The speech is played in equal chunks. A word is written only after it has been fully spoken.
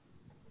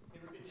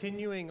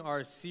continuing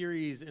our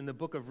series in the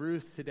book of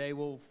Ruth today.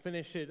 We'll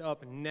finish it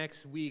up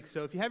next week.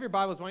 So if you have your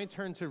Bibles, why don't you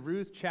turn to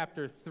Ruth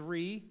chapter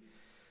 3.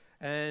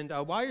 And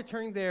while you're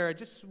turning there, I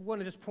just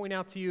want to point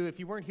out to you, if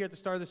you weren't here at the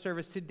start of the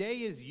service, today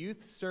is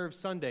Youth Serve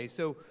Sunday.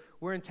 So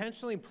we're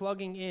intentionally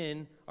plugging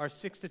in our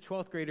 6th to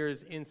 12th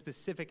graders in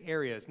specific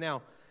areas.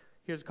 Now,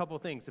 here's a couple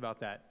of things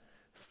about that.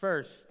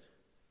 First,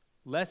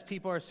 less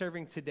people are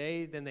serving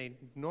today than they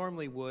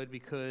normally would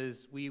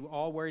because we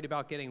all worried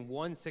about getting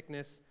one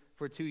sickness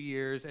for 2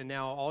 years, and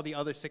now all the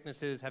other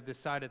sicknesses have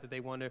decided that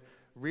they want to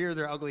rear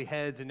their ugly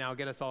heads and now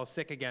get us all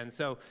sick again.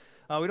 So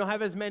we don't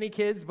have as many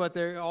kids, but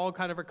they're all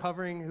kind of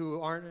recovering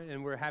who aren't,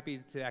 and we're happy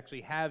to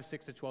actually have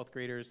 6th to 12th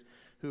graders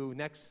who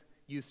next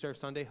Youth Serve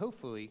Sunday,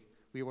 hopefully,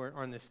 we weren't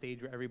on this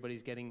stage where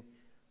everybody's getting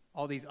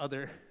all these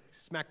other,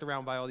 smacked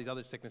around by all these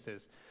other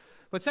sicknesses.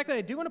 But secondly,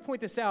 I do want to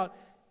point this out.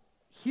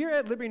 Here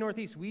at Liberty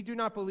Northeast, we do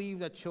not believe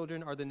that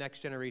children are the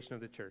next generation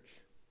of the church.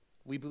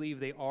 We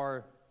believe they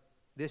are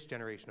this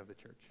generation of the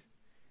church.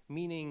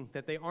 Meaning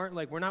that they aren't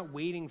like, we're not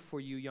waiting for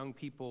you young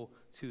people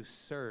to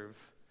serve,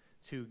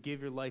 to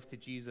give your life to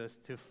Jesus,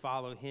 to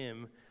follow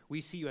him.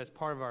 We see you as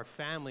part of our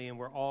family, and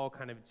we're all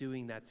kind of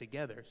doing that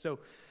together. So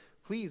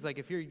please, like,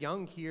 if you're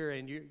young here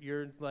and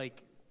you're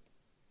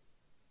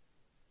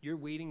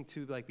waiting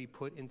to like be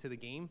put into the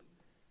game,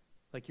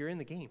 like, you're in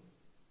the game.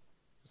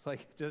 It's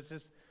like,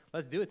 just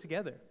let's do it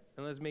together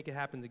and let's make it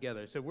happen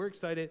together. So we're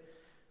excited.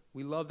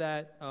 We love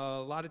that.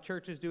 A lot of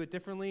churches do it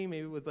differently,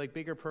 maybe with like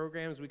bigger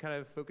programs. We kind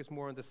of focus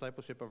more on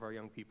discipleship of our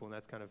young people, and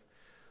that's kind of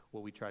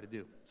what we try to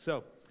do.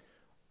 So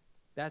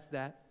that's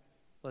that.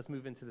 Let's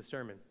move into the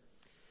sermon.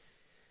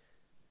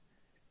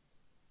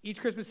 Each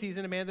Christmas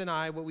season, Amanda and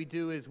I, what we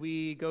do is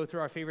we go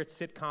through our favorite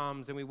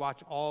sitcoms and we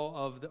watch all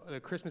of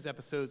the Christmas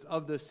episodes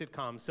of those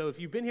sitcoms. So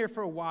if you've been here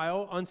for a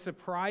while,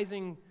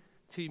 unsurprising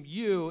to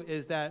you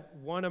is that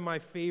one of my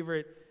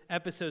favorite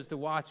episodes to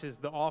watch is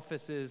The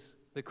Office's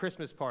The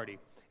Christmas Party.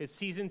 It's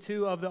season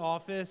 2 of The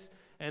Office,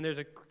 and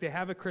they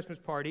have a Christmas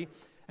party.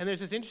 And there's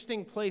this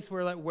interesting place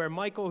where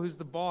Michael, who's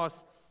the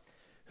boss,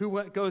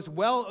 who goes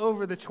well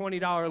over the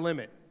 $20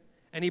 limit,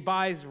 and he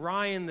buys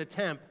Ryan, the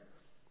temp,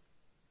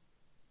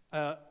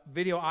 a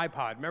video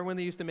iPod. Remember when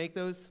they used to make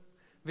those?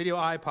 Video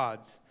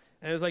iPods.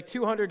 And it was like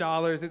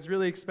 $200. It's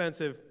really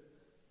expensive.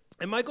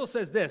 And Michael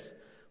says this,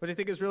 which I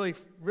think is really,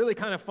 really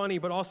kind of funny,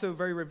 but also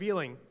very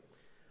revealing.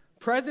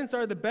 Presents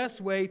are the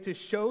best way to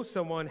show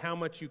someone how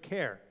much you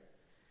care.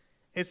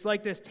 It's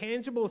like this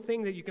tangible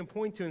thing that you can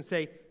point to and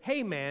say,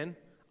 hey, man,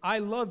 I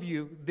love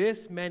you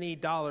this many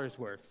dollars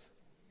worth.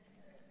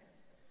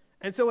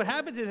 And so what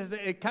happens is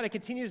that it kind of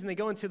continues, and they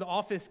go into the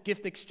office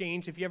gift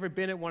exchange. If you've ever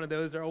been at one of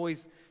those, they're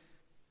always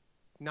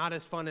not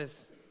as fun as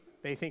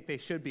they think they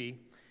should be.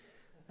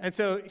 And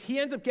so he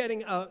ends up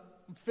getting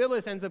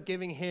Phyllis ends up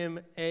giving him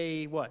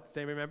a what? Does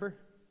anybody remember?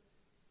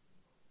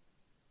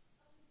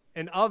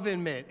 An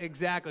oven mitt,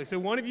 exactly. So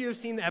one of you have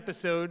seen the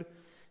episode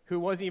who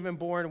wasn't even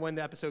born when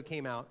the episode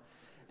came out.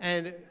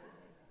 And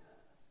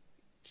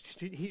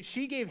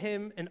she gave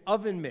him an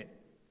oven mitt.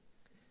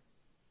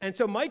 And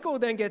so Michael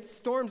then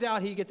storms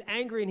out, he gets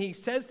angry, and he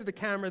says to the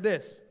camera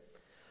this.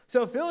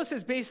 So Phyllis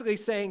is basically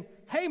saying,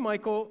 hey,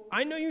 Michael,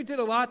 I know you did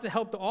a lot to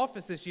help the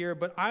office this year,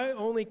 but I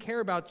only care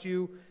about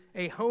you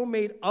a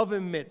homemade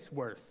oven mitt's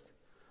worth.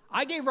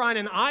 I gave Ryan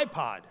an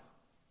iPod.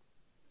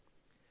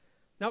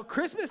 Now,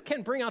 Christmas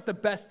can bring out the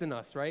best in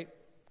us, right?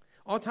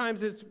 All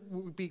times it's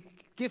be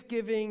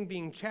gift-giving,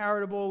 being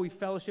charitable, we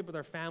fellowship with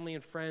our family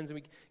and friends, and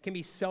we can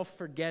be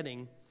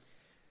self-forgetting.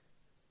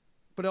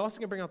 But it also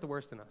can bring out the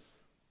worst in us.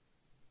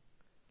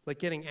 Like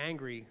getting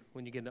angry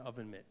when you get an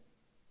oven mitt.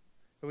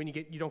 Or when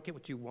you don't get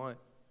what you want.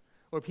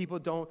 Or people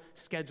don't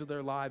schedule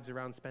their lives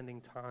around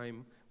spending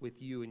time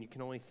with you, and you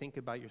can only think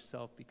about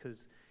yourself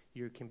because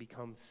you can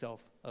become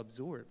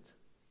self-absorbed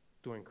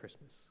during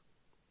Christmas.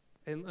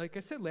 And like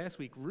I said last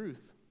week,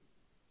 Ruth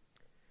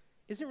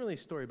isn't really a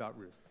story about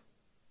Ruth.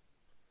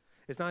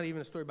 It's not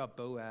even a story about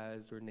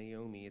Boaz or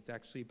Naomi. It's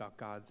actually about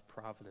God's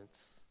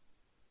providence.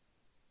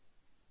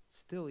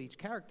 Still, each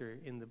character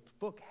in the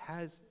book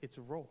has its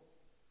role,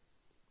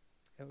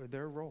 or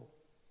their role.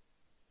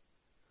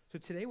 So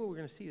today what we're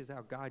going to see is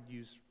how God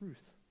used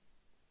Ruth.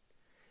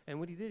 And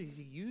what he did is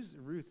he used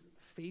Ruth's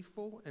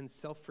faithful and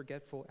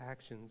self-forgetful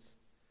actions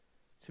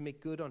to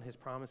make good on his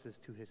promises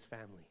to his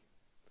family.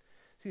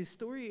 See, the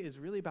story is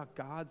really about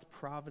God's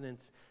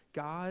providence,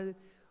 God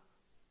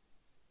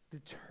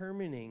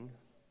determining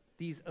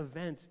these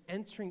events,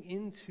 entering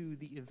into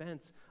the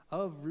events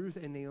of Ruth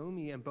and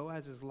Naomi and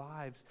Boaz's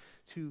lives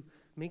to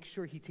make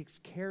sure he takes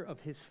care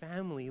of his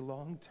family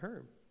long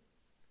term.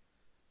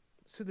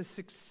 So the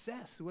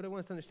success, what I want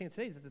us to understand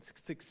today is that the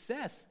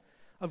success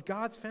of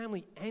God's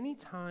family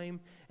anytime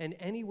and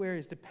anywhere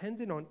is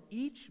dependent on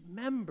each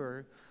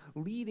member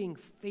leading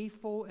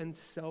faithful and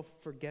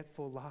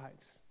self-forgetful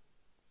lives.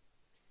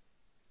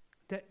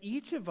 That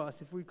each of us,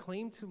 if we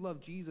claim to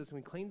love Jesus and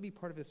we claim to be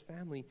part of his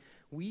family,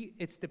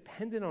 it's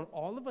dependent on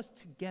all of us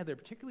together,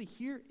 particularly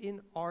here in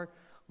our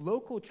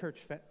local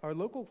church, our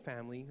local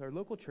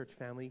church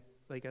family,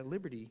 like at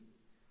Liberty,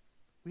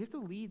 We have to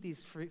lead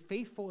these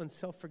faithful and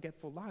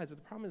self-forgetful lives, but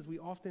the problem is we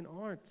often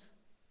aren't.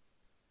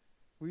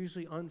 We're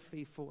usually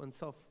unfaithful and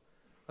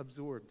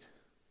self-absorbed.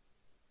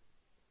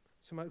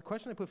 So the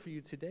question I put for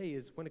you today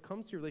is, when it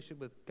comes to your relationship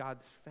with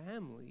God's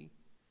family,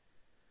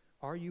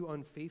 are you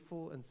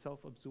unfaithful and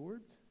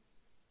self-absorbed?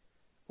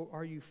 Or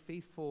are you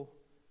faithful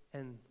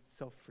and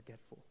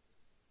self-forgetful?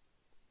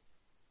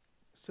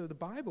 So the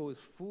Bible is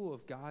full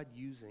of God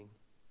using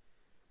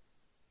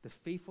the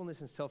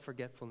faithfulness and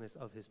self-forgetfulness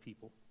of his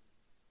people.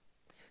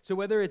 So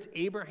whether it's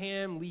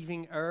Abraham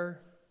leaving Ur,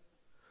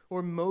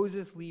 or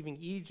Moses leaving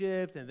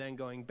Egypt and then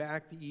going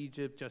back to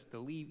Egypt just to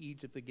leave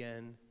Egypt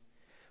again,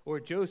 or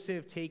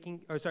Joshua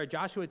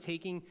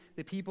taking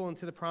the people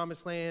into the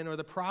promised land, or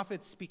the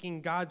prophets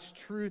speaking God's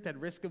truth at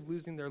risk of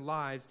losing their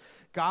lives,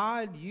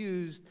 God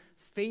used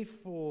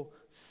faithful,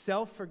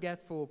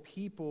 self-forgetful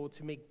people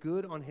to make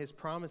good on his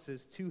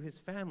promises to his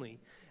family.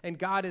 And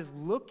God is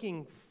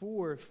looking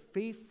for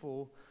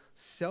faithful,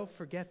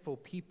 self-forgetful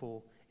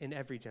people in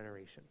every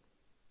generation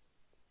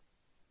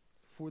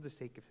for the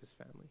sake of his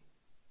family.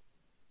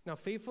 Now,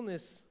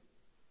 faithfulness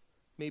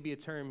may be a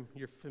term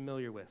you're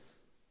familiar with.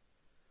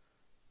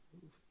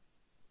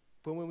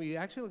 But when we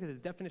actually look at the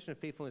definition of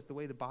faithfulness, the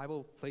way the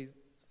Bible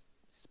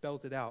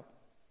spells it out,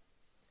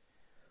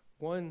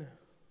 one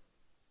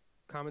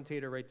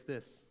commentator writes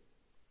this: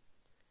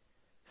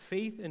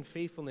 faith and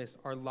faithfulness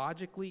are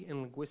logically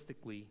and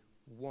linguistically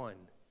one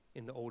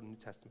in the Old and New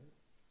Testament.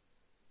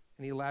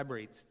 And he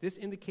elaborates, this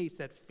indicates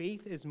that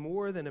faith is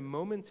more than a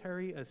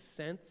momentary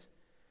assent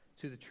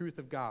to the truth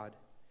of God.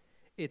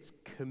 It's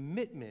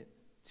commitment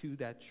to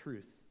that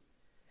truth,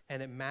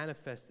 and it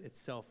manifests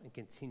itself in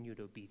continued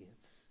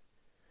obedience.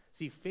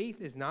 See, faith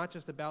is not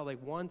just about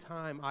like one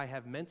time I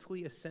have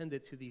mentally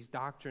ascended to these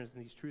doctrines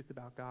and these truths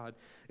about God.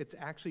 It's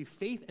actually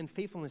faith and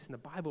faithfulness in the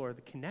Bible are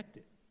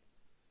connected.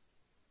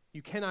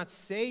 You cannot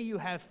say you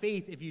have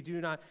faith if you do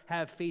not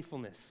have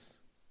faithfulness.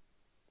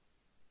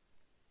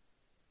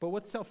 But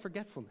what's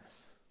self-forgetfulness?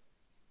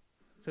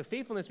 So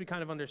faithfulness we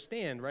kind of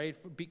understand, right?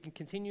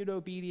 Continued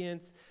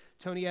obedience.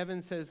 Tony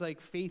Evans says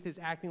like faith is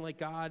acting like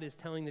God is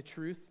telling the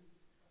truth.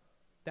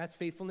 That's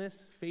faithfulness.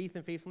 Faith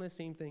and faithfulness,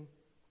 same thing.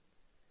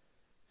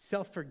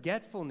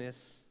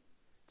 Self-forgetfulness,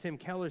 Tim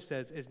Keller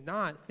says, is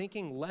not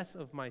thinking less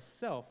of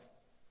myself.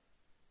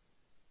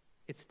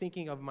 It's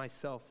thinking of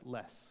myself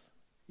less.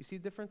 You see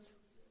the difference?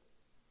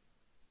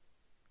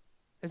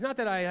 It's not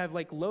that I have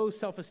like low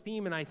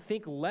self-esteem and I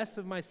think less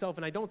of myself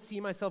and I don't see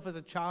myself as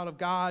a child of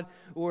God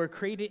or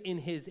created in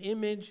his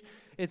image.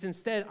 It's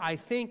instead I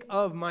think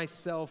of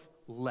myself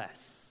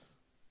less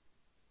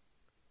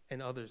and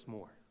others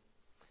more.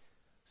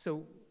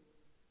 So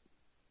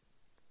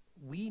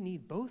we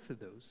need both of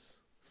those,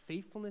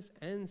 faithfulness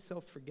and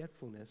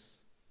self-forgetfulness,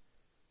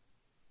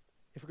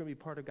 if we're going to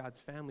be part of God's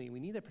family. We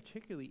need that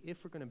particularly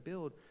if we're going to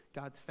build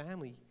God's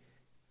family,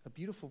 a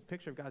beautiful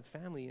picture of God's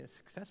family, a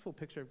successful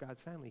picture of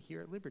God's family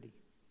here at Liberty.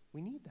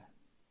 We need that.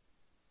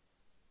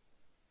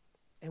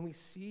 And we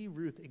see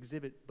Ruth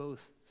exhibit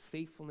both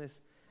faithfulness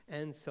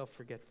and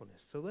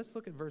self-forgetfulness. So let's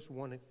look at verse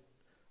 1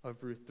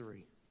 of Ruth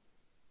 3.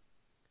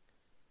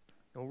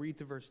 And we'll read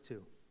to verse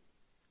 2.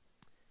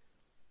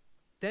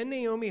 Then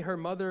Naomi, her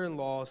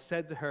mother-in-law,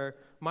 said to her,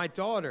 "My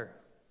daughter,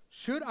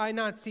 should I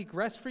not seek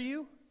rest for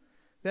you,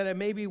 that it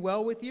may be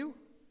well with you?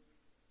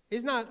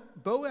 Is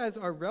not Boaz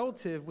our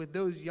relative with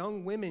those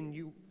young women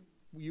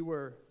you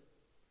were,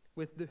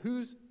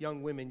 whose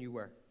young women you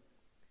were?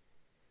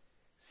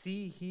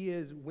 See, he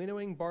is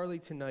winnowing barley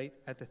tonight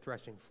at the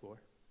threshing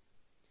floor."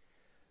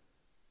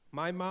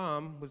 My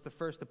mom was the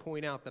first to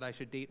point out that I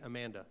should date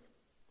Amanda,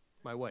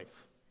 my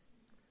wife.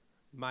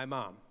 My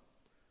mom.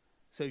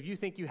 So if you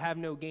think you have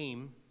no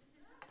game,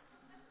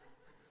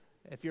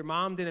 if your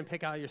mom didn't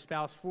pick out your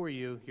spouse for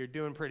you, you're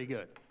doing pretty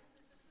good.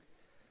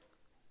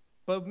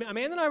 But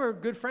Amanda and I were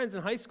good friends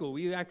in high school.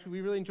 We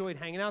really enjoyed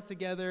hanging out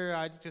together.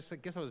 I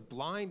guess I was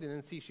blind and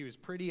didn't see she was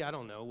pretty. I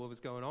don't know what was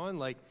going on.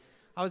 Like,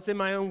 I was in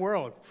my own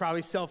world,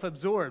 probably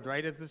self-absorbed,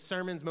 right? The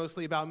sermon's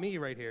mostly about me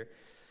right here.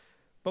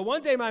 But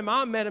one day my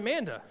mom met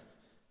Amanda,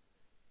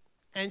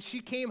 and she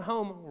came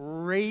home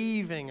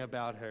raving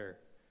about her.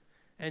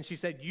 And she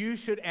said, "You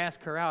should ask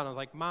her out." And I was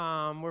like,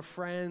 "Mom, we're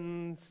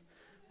friends.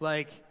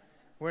 Like,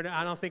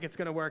 I don't think it's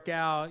going to work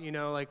out. You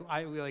know,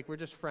 we're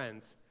just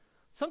friends."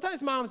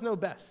 Sometimes moms know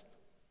best.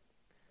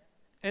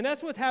 And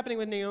that's what's happening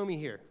with Naomi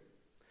here.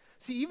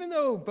 See, even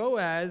though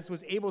Boaz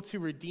was able to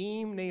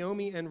redeem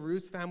Naomi and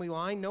Ruth's family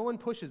line, no one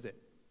pushes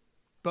it.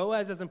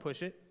 Boaz doesn't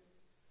push it.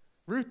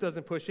 Ruth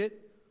doesn't push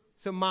it.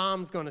 So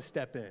mom's going to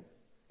step in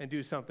and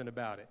do something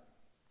about it.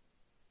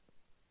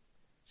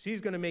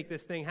 She's going to make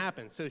this thing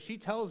happen. So she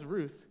tells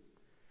Ruth,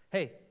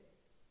 "Hey,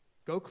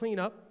 go clean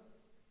up,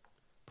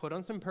 put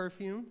on some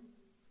perfume,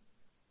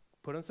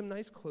 put on some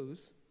nice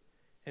clothes,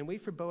 and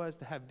wait for Boaz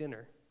to have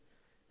dinner."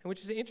 And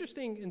which is an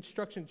interesting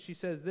instruction. She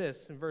says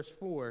this in verse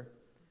 4,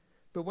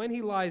 "But when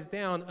he lies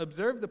down,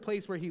 observe the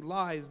place where he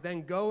lies,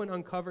 then go and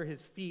uncover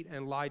his feet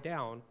and lie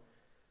down,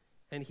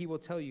 and he will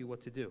tell you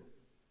what to do."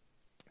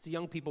 So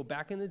young people,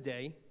 back in the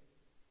day,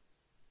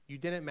 you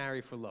didn't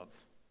marry for love.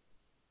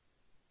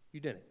 You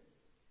didn't.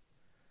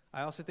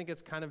 I also think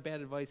it's kind of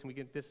bad advice, and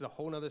this is a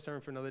whole other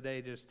sermon for another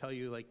day, to just tell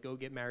you, like, go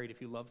get married if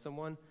you love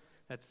someone.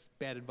 That's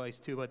bad advice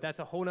too, but that's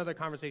a whole other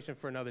conversation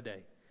for another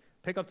day.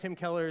 Pick up Tim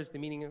Keller's The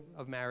Meaning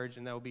of Marriage,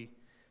 and that will be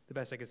the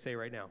best I could say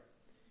right now.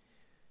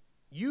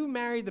 You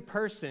married the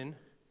person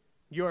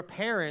your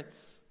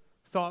parents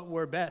thought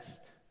were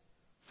best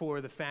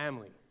for the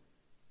family.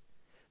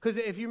 Because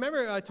if you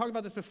remember, I talked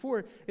about this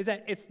before, is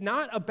that it's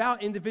not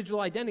about individual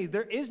identity.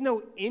 There is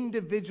no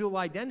individual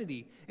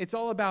identity. It's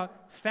all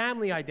about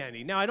family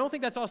identity. Now, I don't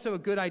think that's also a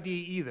good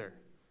idea either.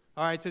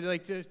 All right, so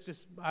like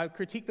just I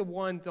critique the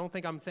one. Don't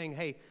think I'm saying,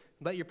 hey,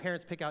 let your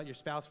parents pick out your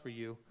spouse for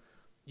you.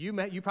 You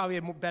probably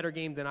have a better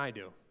game than I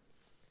do.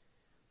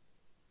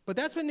 But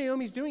that's what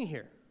Naomi's doing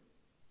here.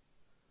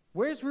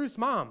 Where's Ruth's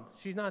mom?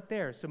 She's not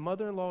there. So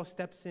mother-in-law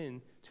steps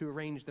in to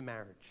arrange the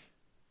marriage.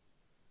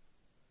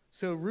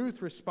 So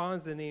Ruth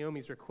responds to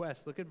Naomi's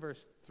request. Look at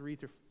verse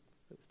chapter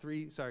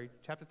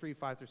 3,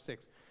 5 through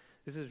 6.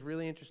 This is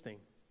really interesting.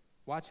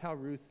 Watch how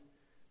Ruth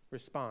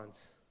responds.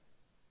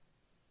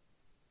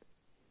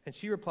 And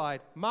she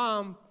replied,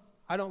 Mom,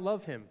 I don't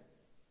love him.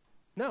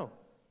 No.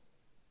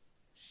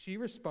 She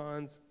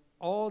responds,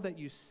 all that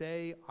you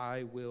say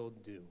I will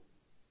do.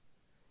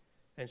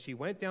 And she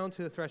went down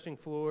to the threshing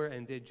floor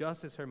and did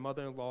just as her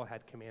mother-in-law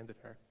had commanded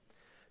her.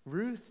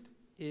 Ruth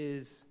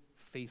is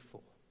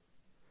faithful.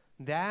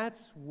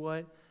 That's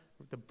what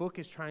the book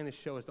is trying to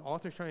show us. The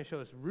author is trying to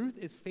show us. Ruth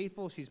is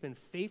faithful. She's been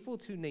faithful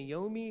to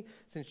Naomi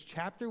since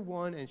chapter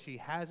 1, and she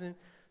hasn't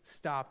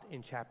stopped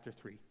in chapter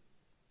 3.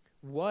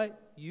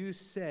 What you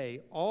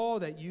say, all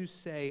that you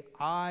say,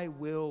 I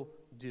will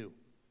do.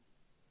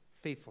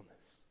 Faithfulness.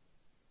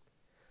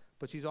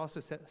 But she's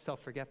also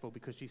self-forgetful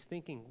because she's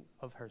thinking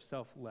of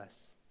herself less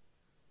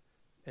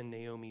and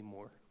Naomi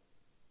more.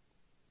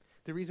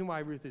 The reason why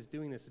Ruth is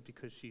doing this is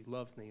because she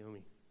loves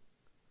Naomi.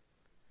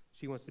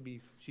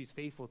 She's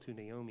faithful to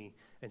Naomi,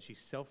 and she's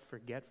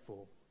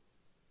self-forgetful.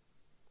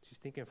 She's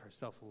thinking of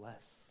herself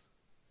less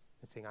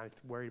and saying, I'm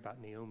worried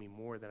about Naomi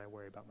more than I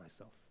worry about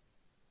myself.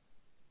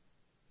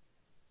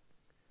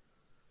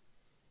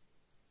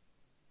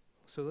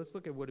 So let's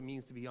look at what it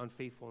means to be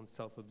unfaithful and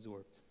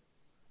self-absorbed.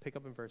 Pick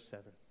up in verse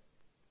 7.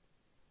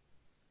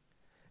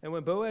 And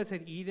when Boaz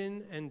had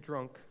eaten and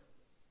drunk,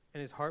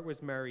 and his heart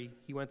was merry,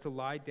 he went to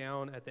lie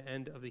down at the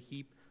end of the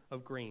heap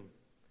of grain.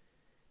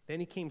 Then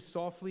she came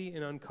softly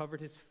and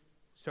uncovered his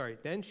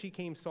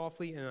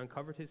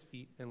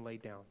feet and lay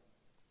down.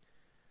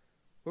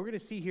 What we're going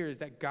to see here is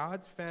that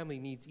God's family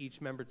needs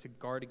each member to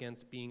guard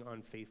against being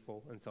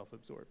unfaithful and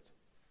self-absorbed.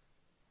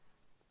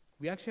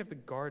 We actually have to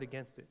guard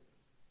against it.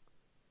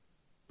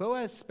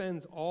 Boaz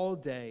spends all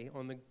day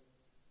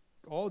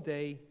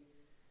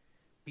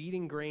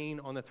beating grain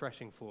on the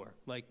threshing floor.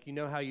 Like, you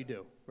know how you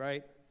do,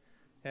 right?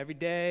 Every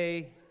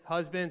day,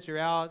 husbands, you're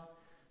out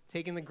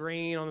taking the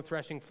grain on the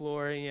threshing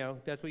floor, and,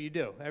 that's what you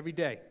do every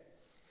day.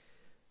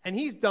 And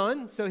he's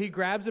done, so he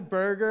grabs a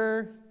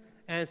burger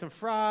and some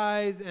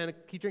fries, and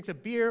he drinks a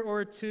beer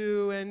or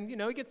two, and,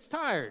 he gets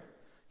tired.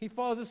 He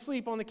falls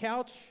asleep on the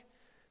couch.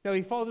 No,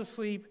 he falls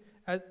asleep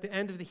at the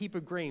end of the heap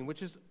of grain,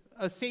 which is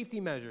a safety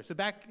measure. So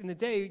back in the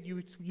day,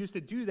 you used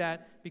to do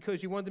that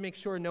because you wanted to make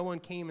sure no one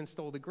came and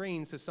stole the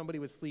grain, so somebody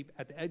would sleep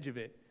at the edge of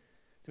it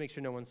to make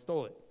sure no one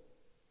stole it.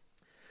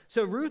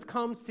 So Ruth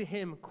comes to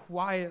him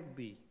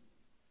quietly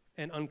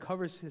and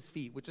uncovers his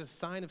feet, which is a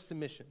sign of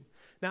submission.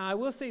 Now, I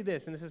will say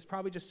this, and this is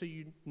probably just so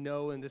you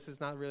know, and this is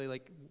not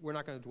really we're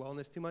not going to dwell on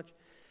this too much.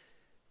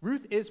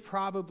 Ruth is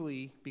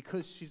probably,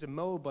 because she's a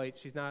Moabite,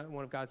 she's not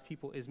one of God's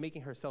people, is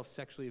making herself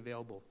sexually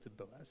available to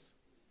Boaz.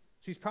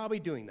 She's probably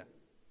doing that.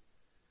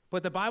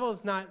 But the Bible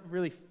is not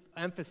really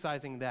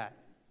emphasizing that.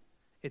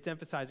 It's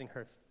emphasizing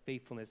her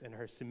faithfulness and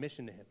her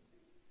submission to him.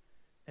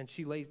 And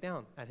she lays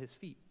down at his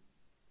feet.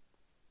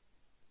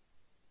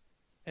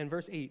 And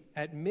verse 8,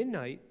 at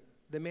midnight,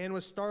 the man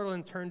was startled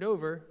and turned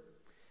over,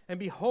 and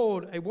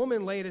behold, a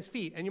woman lay at his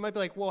feet. And you might be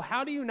like, well,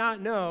 how do you not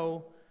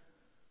know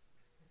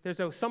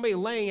there's somebody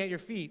laying at your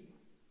feet?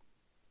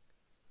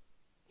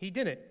 He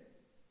didn't.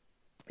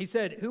 He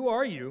said, who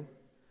are you?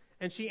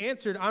 And she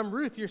answered, I'm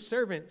Ruth, your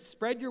servant.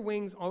 Spread your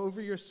wings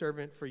over your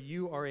servant, for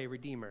you are a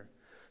redeemer.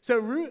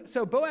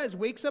 So Boaz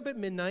wakes up at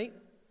midnight.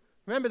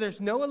 Remember,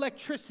 there's no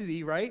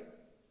electricity, right?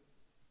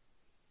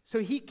 So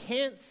he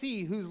can't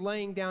see who's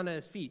laying down at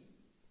his feet.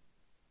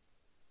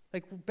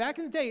 Like, back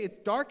in the day, it's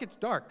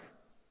dark.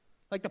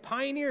 Like the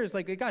pioneers,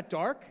 it got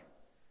dark.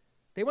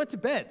 They went to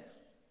bed.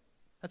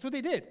 That's what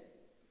they did.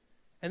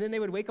 And then they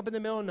would wake up in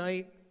the middle of the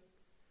night.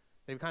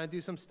 They would kind of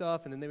do some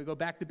stuff, and then they would go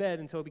back to bed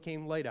until it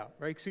became light out,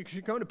 right? So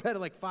you're going to bed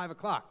at 5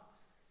 o'clock.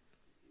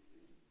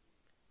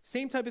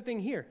 Same type of thing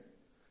here.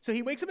 So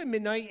he wakes up at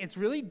midnight. It's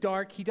really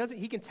dark. He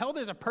can tell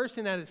there's a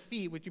person at his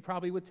feet, which you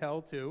probably would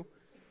tell too.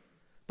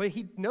 But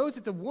he knows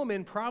it's a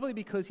woman probably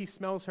because he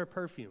smells her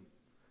perfume.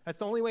 That's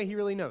the only way he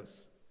really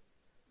knows.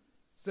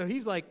 So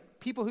he's like,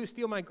 people who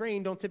steal my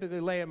grain don't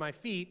typically lay at my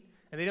feet,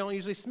 and they don't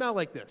usually smell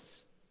like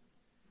this.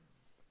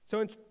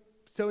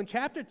 So in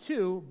chapter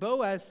 2,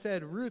 Boaz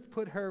said Ruth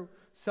put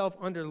herself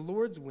under the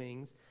Lord's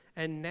wings,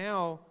 and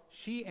now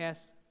she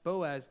asks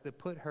Boaz to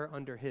put her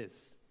under his.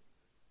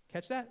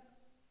 Catch that?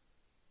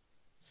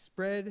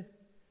 Spread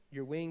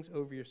your wings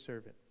over your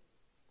servant.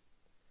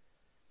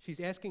 She's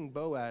asking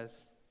Boaz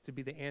to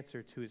be the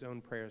answer to his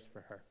own prayers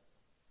for her.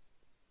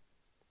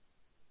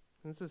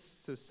 And this is,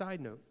 so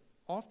side note,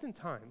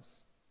 oftentimes,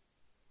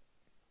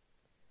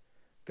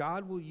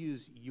 God will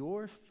use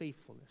your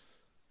faithfulness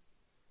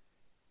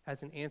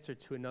as an answer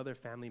to another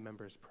family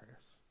member's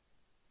prayers.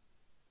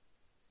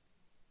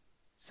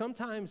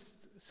 Sometimes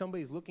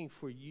somebody's looking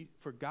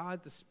for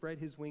God to spread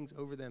his wings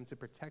over them, to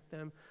protect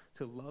them,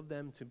 to love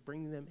them, to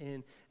bring them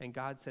in. And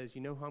God says,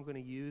 you know who I'm going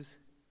to use?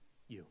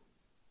 You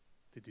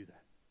to do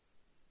that.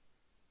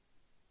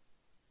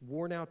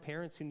 Worn out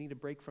parents who need a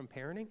break from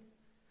parenting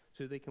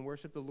so they can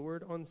worship the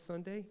Lord on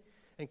Sunday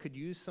and could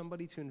use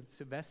somebody to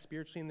invest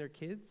spiritually in their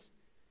kids.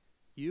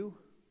 You,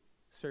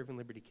 serving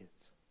Liberty Kids.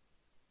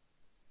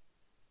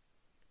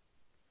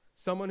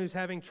 Someone who's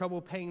having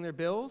trouble paying their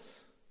bills.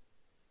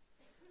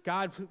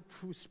 God,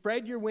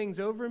 spread your wings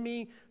over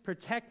me,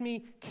 protect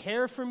me,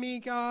 care for me,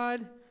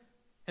 God.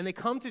 And they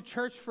come to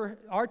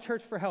our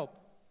church for help.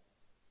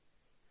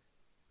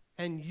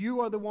 And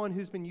you are the one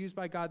who's been used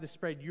by God to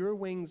spread your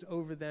wings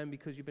over them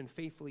because you've been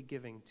faithfully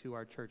giving to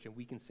our church. And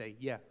we can say,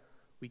 yeah,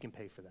 we can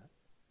pay for that.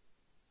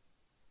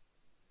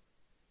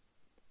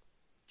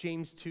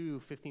 James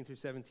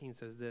 2:15-17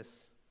 says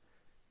this: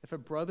 if a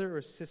brother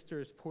or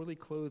sister is poorly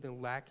clothed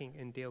and lacking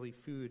in daily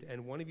food,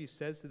 and one of you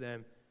says to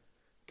them,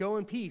 go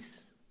in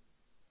peace,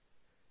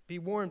 be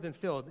warmed and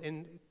filled.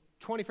 In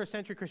 21st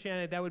century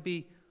Christianity, that would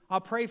be,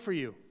 I'll pray for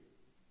you.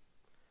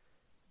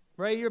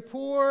 Right? You're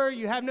poor,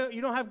 you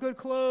don't have good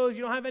clothes,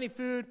 you don't have any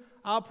food,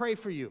 I'll pray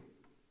for you.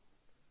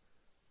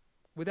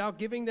 Without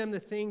giving them the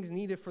things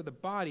needed for the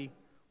body,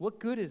 what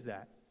good is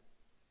that?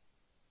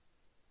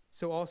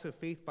 So also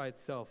faith by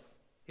itself,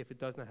 if it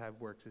does not have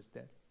works, is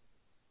dead.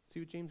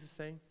 See what James is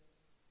saying?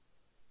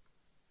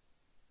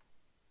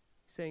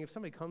 He's saying if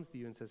somebody comes to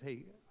you and says,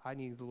 hey, I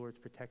need the Lord's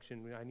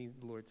protection, I need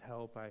the Lord's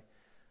help,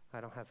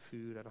 I don't have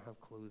food, I don't have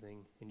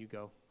clothing, and you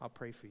go, I'll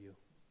pray for you.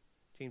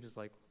 James is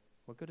like,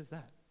 what good is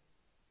that?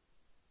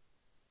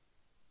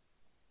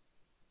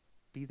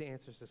 Be the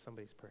answers to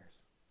somebody's prayers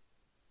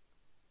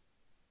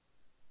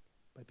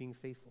by being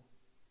faithful.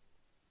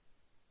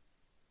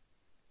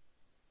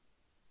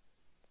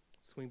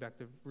 Swing back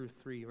to Ruth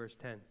 3, verse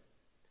 10.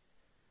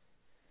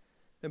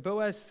 Then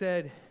Boaz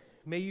said,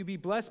 may you be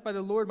blessed by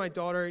the Lord, my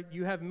daughter.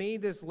 You have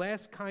made this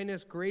last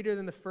kindness greater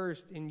than the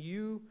first, in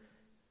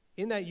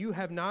that you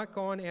have not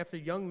gone after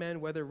young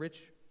men, whether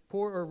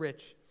poor or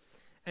rich.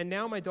 And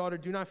now, my daughter,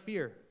 do not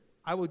fear.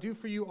 I will do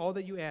for you all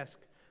that you ask,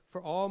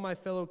 for all my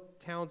fellow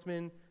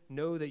townsmen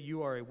know that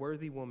you are a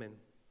worthy woman.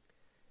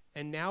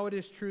 And now it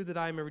is true that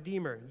I am a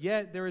redeemer.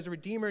 Yet there is a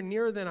redeemer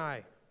nearer than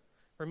I.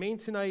 Remain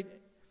tonight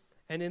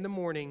and in the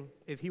morning.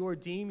 If he will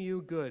redeem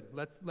you, good.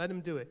 Let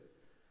him do it.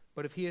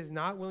 But if he is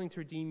not willing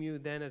to redeem you,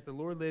 then as the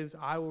Lord lives,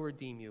 I will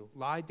redeem you.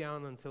 Lie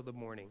down until the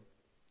morning.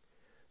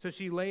 So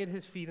she lay at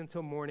his feet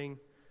until morning,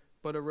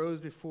 but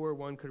arose before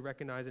one could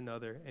recognize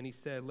another. And he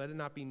said, let it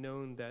not be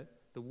known that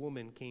the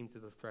woman came to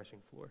the threshing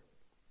floor.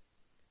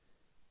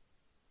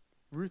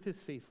 Ruth is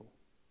faithful.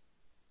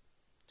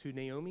 To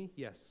Naomi,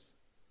 yes,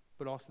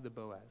 but also to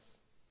Boaz.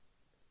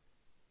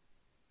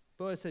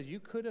 Boaz says, you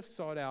could have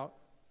sought out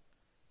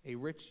a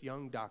rich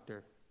young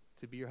doctor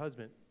to be your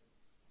husband,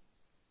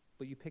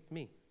 but you picked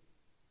me.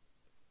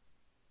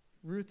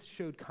 Ruth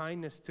showed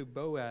kindness to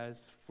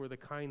Boaz for the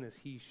kindness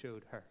he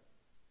showed her.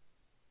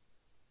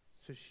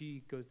 So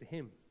she goes to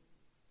him.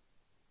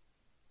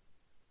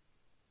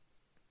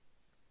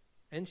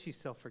 And she's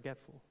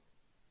self-forgetful.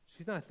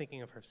 She's not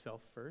thinking of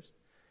herself first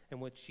and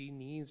what she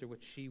needs or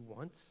what she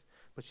wants,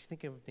 but she's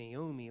thinking of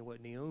Naomi and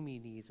what Naomi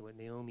needs and what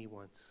Naomi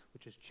wants,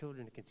 which is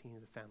children to continue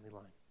the family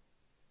line.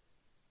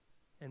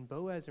 And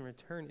Boaz, in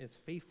return, is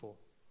faithful.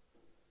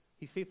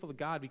 He's faithful to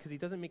God because he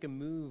doesn't make a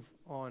move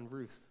on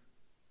Ruth.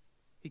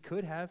 He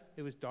could have.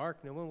 It was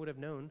dark. No one would have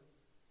known.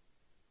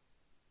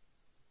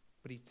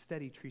 But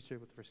instead, he treats her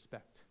with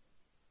respect.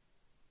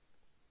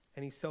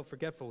 And he's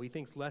self-forgetful. He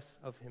thinks less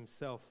of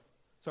himself.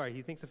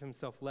 He thinks of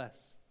himself less.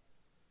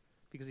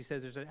 Because he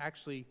says there's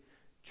actually,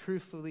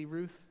 truthfully,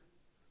 Ruth,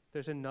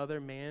 there's another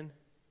man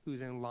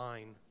who's in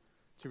line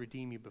to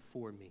redeem you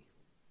before me.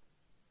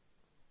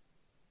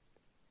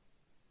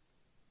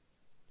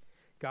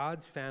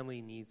 God's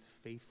family needs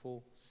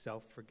faithful,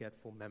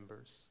 self-forgetful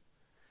members.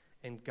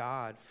 And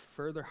God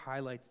further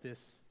highlights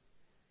this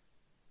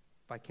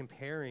by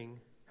comparing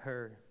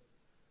her,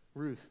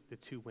 Ruth, to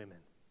two women.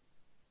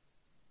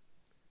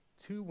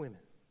 Two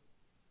women.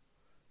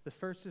 The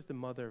first is the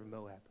mother of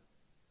Moab.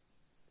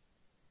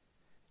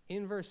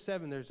 In verse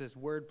 7, there's this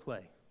word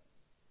play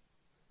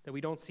that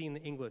we don't see in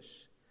the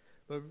English.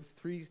 But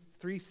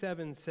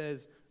 3:7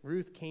 says,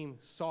 Ruth came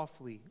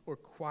softly or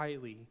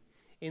quietly.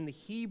 In the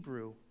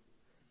Hebrew,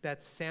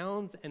 that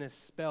sounds and is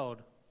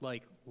spelled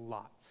like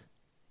Lot,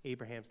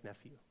 Abraham's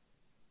nephew.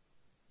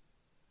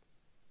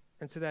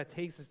 And so that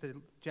takes us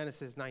to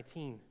Genesis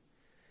 19.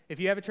 If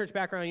you have a church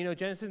background, you know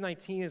Genesis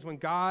 19 is when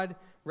God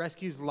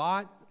rescues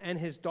Lot and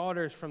his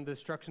daughters from the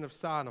destruction of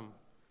Sodom.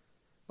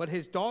 But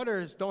his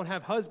daughters don't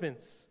have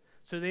husbands,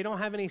 so they don't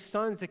have any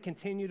sons that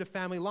continue the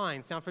family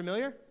line. Sound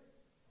familiar?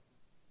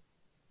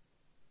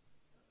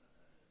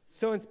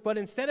 But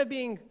instead of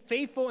being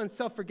faithful and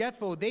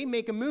self-forgetful, they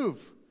make a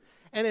move.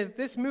 And if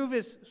this move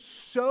is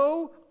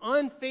so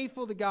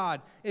unfaithful to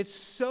God, it's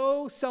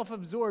so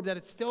self-absorbed that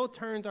it still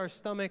turns our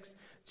stomachs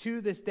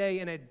to this day,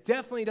 and it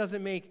definitely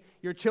doesn't make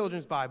your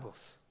children's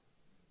Bibles.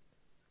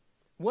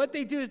 What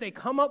they do is they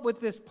come up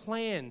with this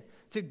plan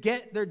to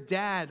get their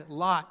dad,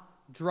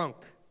 Lot, drunk.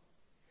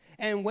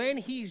 And when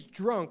he's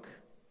drunk,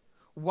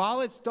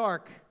 while it's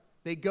dark,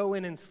 they go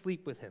in and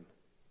sleep with him.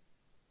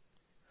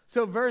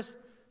 So verse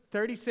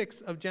 36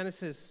 of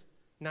Genesis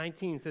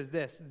 19 says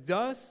this,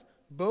 "Thus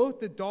both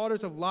the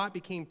daughters of Lot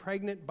became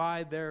pregnant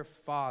by their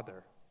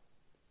father."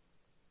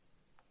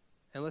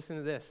 And listen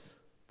to this.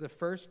 "The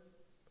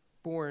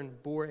firstborn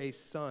bore a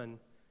son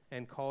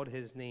and called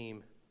his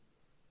name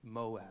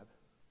Moab."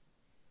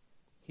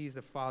 He's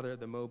the father of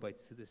the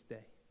Moabites to this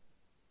day.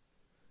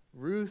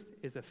 Ruth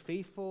is a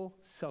faithful,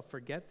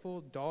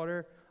 self-forgetful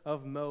daughter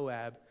of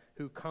Moab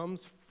who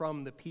comes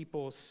from the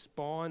people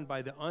spawned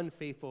by the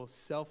unfaithful,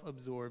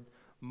 self-absorbed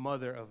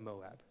mother of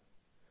Moab.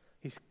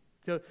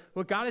 So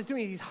what God is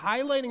doing is he's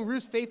highlighting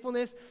Ruth's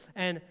faithfulness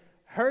and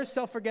her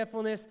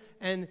self-forgetfulness,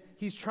 and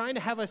he's trying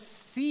to have us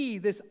see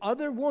this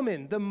other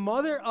woman, the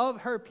mother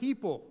of her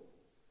people,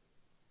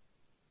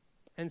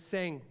 and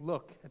saying,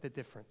 look at the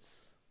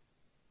difference.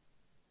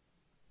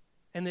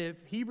 And the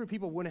Hebrew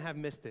people wouldn't have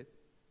missed it.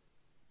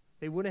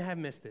 They wouldn't have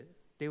missed it.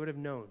 They would have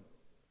known.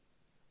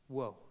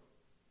 Whoa.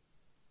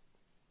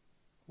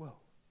 Whoa.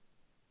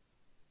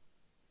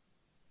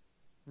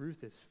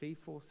 Ruth is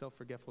faithful,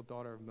 self-forgetful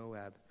daughter of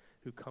Moab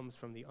who comes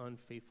from the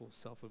unfaithful,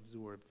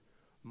 self-absorbed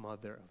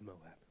mother of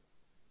Moab.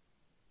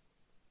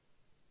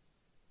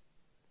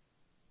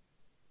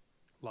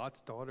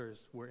 Lot's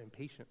daughters were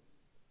impatient.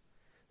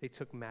 They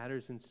took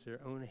matters into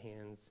their own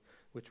hands,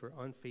 which were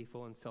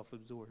unfaithful and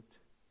self-absorbed.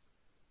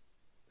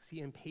 See,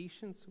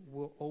 impatience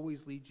will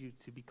always lead you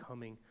to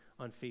becoming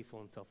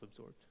unfaithful and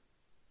self-absorbed.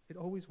 It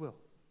always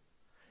will.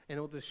 And it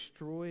will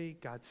destroy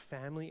God's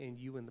family and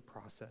you in the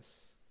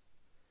process.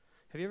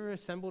 Have you ever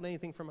assembled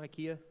anything from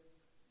IKEA?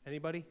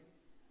 Anybody?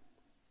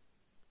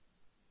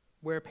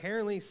 Where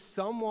apparently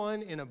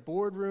someone in a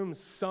boardroom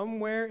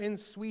somewhere in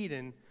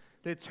Sweden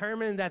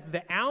determined that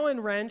the Allen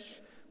wrench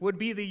would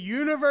be the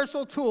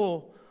universal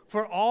tool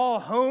for all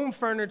home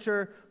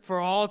furniture for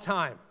all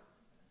time.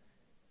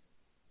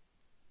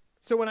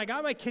 So when I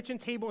got my kitchen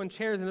table and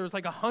chairs and there was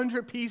like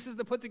 100 pieces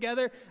to put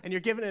together and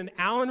you're given an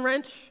Allen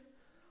wrench,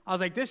 I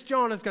was like, this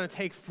joint is going to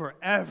take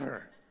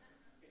forever.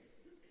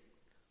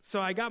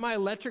 So I got my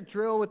electric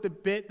drill with the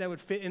bit that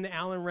would fit in the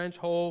Allen wrench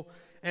hole,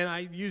 and I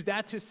used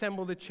that to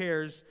assemble the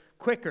chairs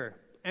quicker.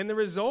 And the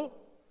result,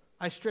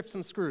 I stripped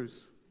some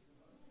screws.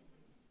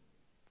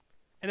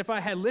 And if I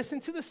had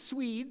listened to the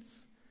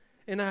Swedes,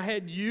 and I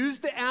had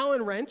used the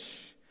Allen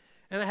wrench,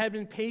 and I had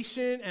been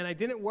patient, and I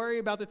didn't worry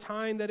about the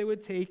time that it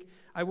would take,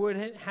 I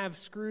wouldn't have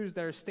screws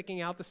that are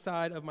sticking out the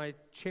side of my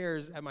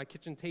chairs at my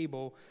kitchen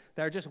table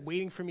that are just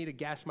waiting for me to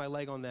gash my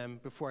leg on them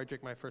before I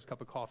drink my first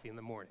cup of coffee in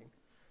the morning.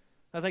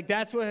 I was like,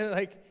 that's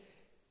what,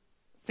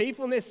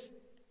 faithfulness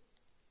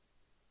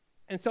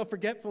and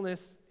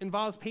self-forgetfulness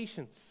involves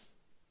patience.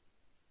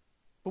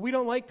 But we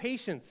don't like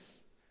patience.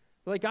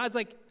 God's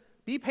like,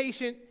 be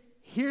patient.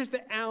 Here's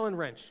the Allen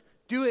wrench.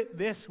 Do it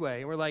this way.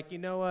 And we're like, you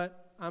know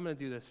what? I'm going to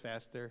do this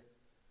faster.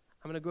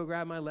 I'm going to go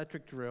grab my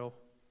electric drill,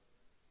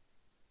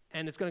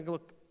 and it's going to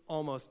look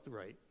almost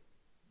right.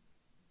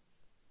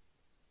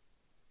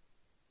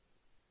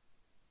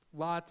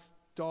 Lot's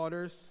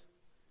daughters,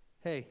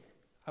 hey,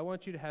 I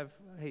want you to have,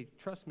 hey,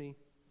 trust me.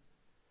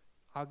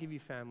 I'll give you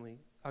family.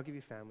 I'll give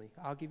you family.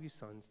 I'll give you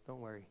sons.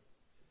 Don't worry.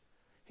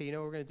 Hey, you know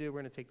what we're going to do?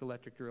 We're going to take the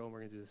electric drill, and we're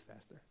going to do this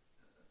faster.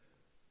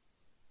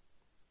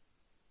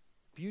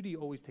 Beauty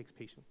always takes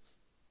patience.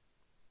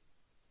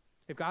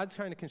 If God's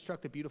trying to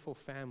construct a beautiful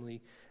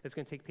family, it's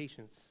going to take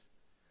patience.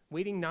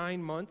 Waiting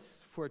 9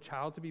 months for a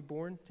child to be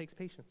born takes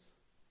patience,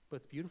 but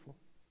it's beautiful.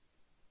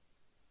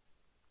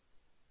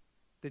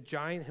 The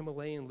giant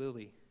Himalayan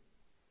lily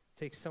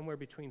takes somewhere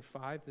between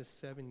 5 to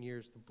 7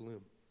 years to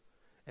bloom.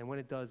 And when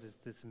it does, it's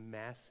this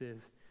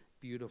massive,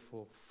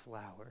 beautiful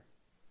flower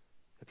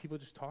that people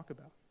just talk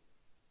about.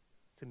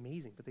 It's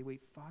amazing, but they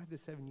wait 5 to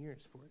 7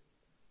 years for it.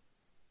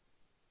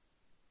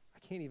 I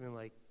can't even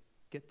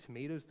get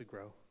tomatoes to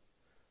grow.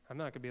 I'm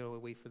not going to be able to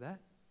wait for that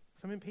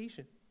because I'm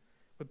impatient.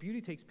 But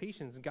beauty takes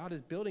patience, and God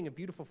is building a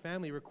beautiful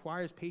family. It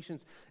requires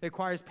patience. It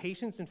requires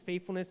patience and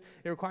faithfulness.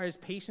 It requires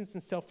patience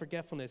and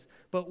self-forgetfulness.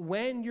 But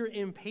when you're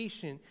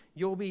impatient,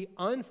 you'll be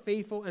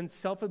unfaithful and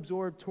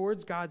self-absorbed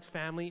towards God's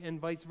family and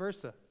vice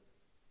versa.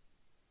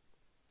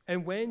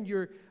 And when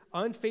you're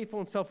unfaithful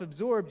and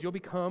self-absorbed, you'll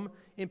become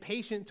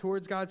impatient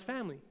towards God's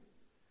family.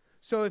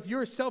 So if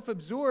you're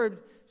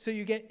self-absorbed, so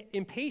you get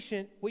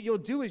impatient, what you'll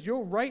do is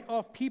you'll write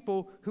off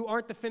people who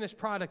aren't the finished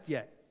product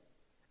yet,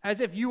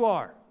 as if you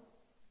are.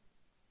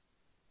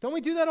 Don't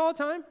we do that all the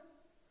time?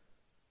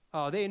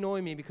 Oh, they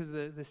annoy me because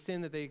of the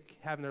sin that they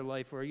have in their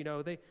life. Or,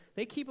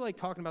 they keep like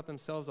talking about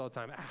themselves all the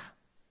time.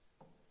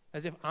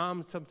 As if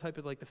I'm some type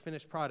of like the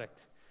finished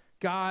product.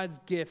 God's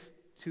gift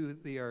to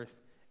the earth.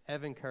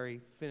 Evan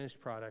Curry, finished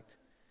product.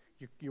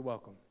 You're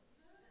welcome.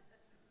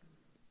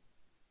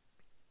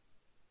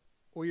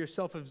 Or you're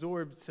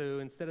self-absorbed, so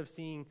instead of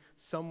seeing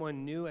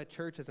someone new at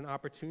church as an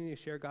opportunity to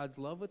share God's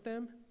love with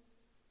them,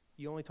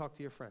 you only talk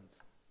to your friends.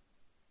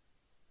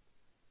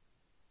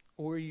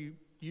 Or you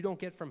don't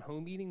get from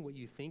home meeting what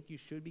you think you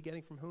should be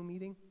getting from home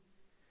meeting.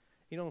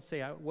 You don't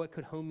say, what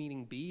could home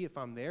meeting be if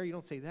I'm there? You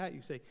don't say that.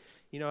 You say,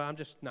 I'm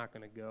just not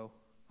going to go.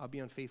 I'll be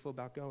unfaithful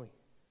about going.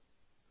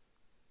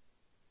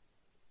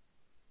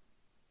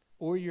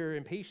 Or you're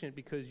impatient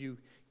because you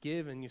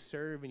give and you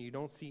serve and you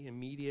don't see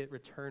immediate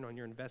return on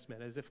your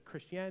investment, as if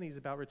Christianity is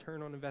about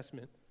return on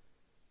investment.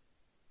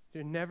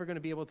 You're never going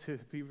to be able to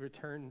be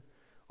return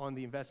on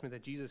the investment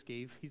that Jesus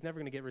gave. He's never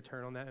going to get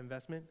return on that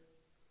investment.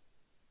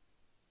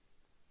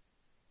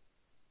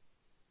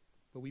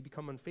 But we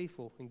become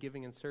unfaithful in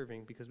giving and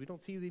serving because we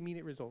don't see the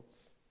immediate results.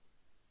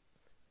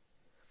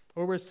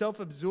 Or we're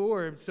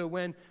self-absorbed, so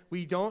when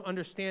we don't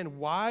understand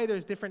why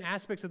there's different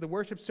aspects of the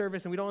worship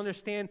service and we don't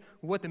understand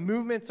what the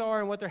movements are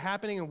and what they're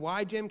happening and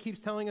why Jim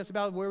keeps telling us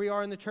about where we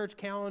are in the church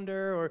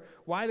calendar or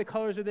why the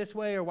colors are this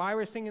way or why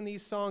we're singing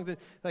these songs and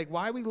like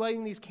why are we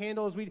lighting these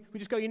candles, we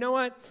just go, you know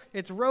what?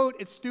 It's rote,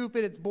 it's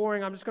stupid, it's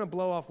boring. I'm just going to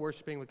blow off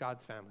worshiping with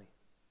God's family.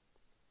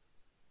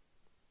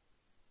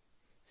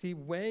 See,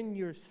 when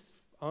you're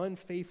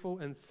unfaithful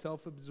and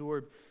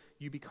self-absorbed,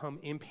 you become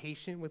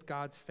impatient with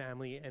God's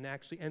family and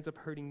actually ends up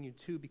hurting you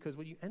too, because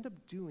what you end up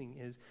doing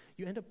is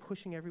you end up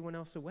pushing everyone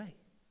else away.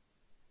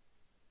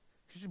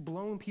 You're just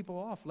blowing people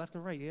off left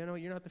and right. You're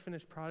not the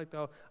finished product.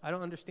 Oh, I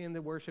don't understand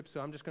the worship, so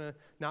I'm just going to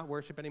not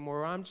worship anymore,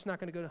 or I'm just not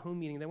going to go to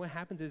home meeting. Then what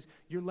happens is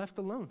you're left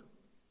alone.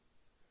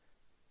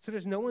 So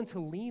there's no one to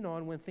lean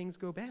on when things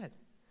go bad,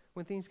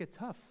 when things get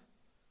tough.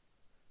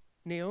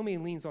 Naomi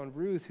leans on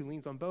Ruth, who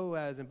leans on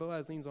Boaz, and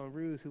Boaz leans on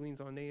Ruth, who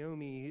leans on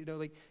Naomi.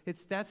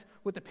 That's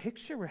what the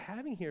picture we're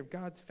having here of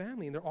God's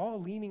family, and they're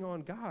all leaning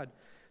on God.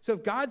 So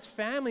if God's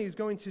family is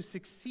going to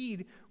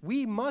succeed,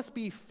 we must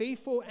be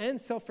faithful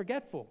and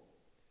self-forgetful.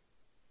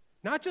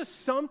 Not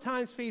just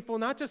sometimes faithful,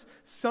 not just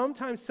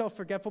sometimes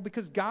self-forgetful,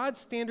 because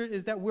God's standard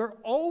is that we're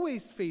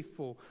always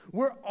faithful.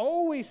 We're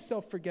always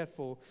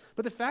self-forgetful.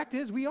 But the fact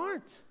is, we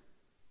aren't.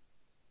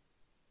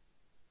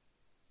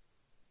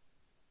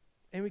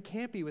 And we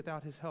can't be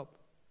without his help.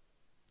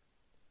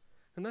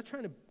 I'm not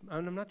trying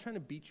to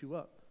beat you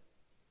up.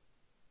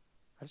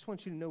 I just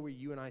want you to know where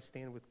you and I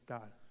stand with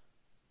God.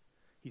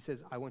 He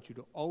says, I want you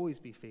to always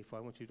be faithful.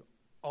 I want you to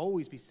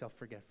always be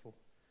self-forgetful.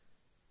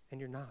 And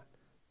you're not.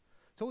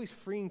 It's always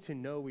freeing to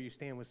know where you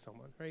stand with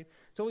someone, right?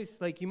 It's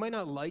always like, you might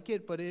not like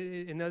it, but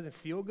it doesn't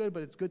feel good,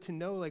 but it's good to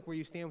know like where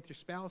you stand with your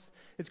spouse.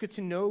 It's good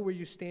to know where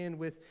you stand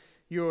with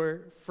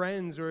your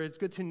friends, or it's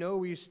good to know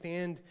where you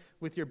stand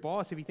with your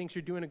boss if he thinks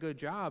you're doing a good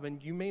job.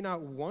 And you may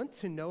not want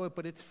to know it,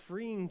 but it's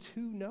freeing to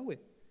know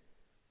it.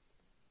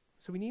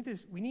 So we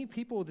need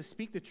people to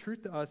speak the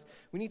truth to us.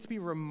 We need to be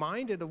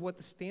reminded of what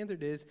the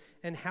standard is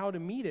and how to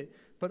meet it.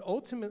 But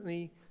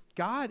ultimately,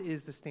 God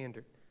is the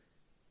standard,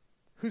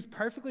 who's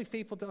perfectly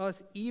faithful to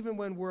us even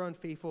when we're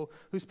unfaithful,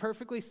 who's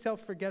perfectly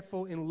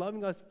self-forgetful in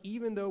loving us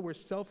even though we're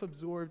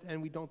self-absorbed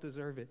and we don't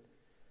deserve it.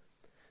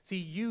 See,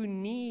 you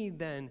need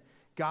then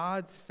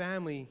God's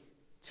family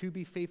to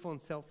be faithful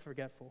and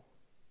self-forgetful.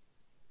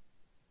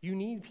 You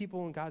need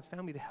people in God's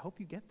family to help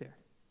you get there,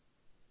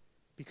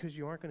 because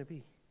you aren't going to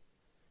be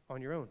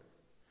on your own.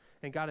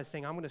 And God is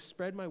saying, I'm going to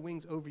spread my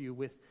wings over you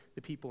with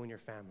the people in your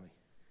family.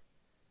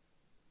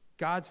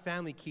 God's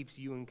family keeps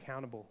you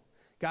accountable.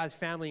 God's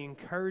family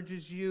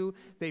encourages you.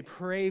 They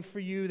pray for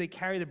you. They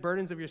carry the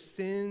burdens of your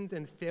sins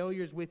and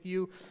failures with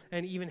you,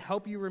 and even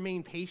help you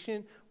remain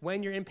patient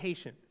when you're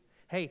impatient.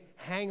 Hey,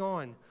 hang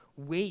on.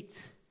 Wait.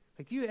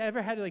 Like, do you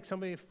ever had like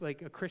somebody,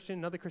 like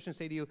another Christian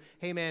say to you,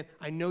 hey man,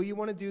 I know you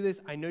want to do this.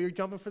 I know you're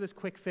jumping for this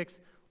quick fix.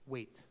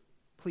 Wait.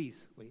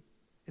 Please wait.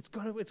 It's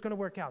gonna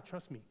work out.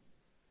 Trust me.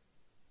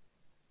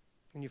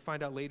 And you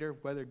find out later,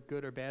 whether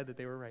good or bad, that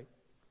they were right.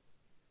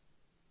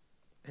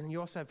 And you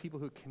also have people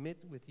who commit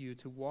with you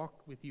to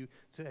walk with you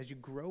so as you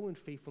grow in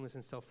faithfulness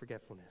and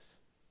self-forgetfulness.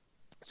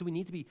 So we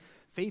need to be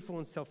faithful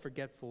and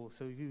self-forgetful.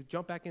 So if you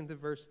jump back into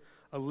verse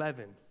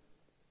 11,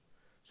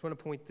 just want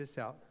to point this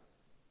out.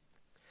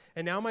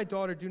 And now, my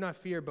daughter, do not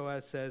fear,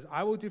 Boaz says.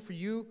 I will do for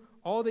you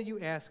all that you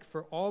ask,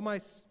 for all my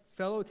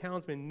fellow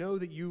townsmen know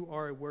that you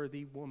are a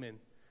worthy woman.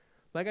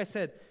 Like I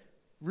said,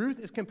 Ruth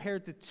is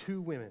compared to two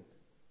women.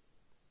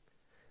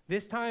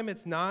 This time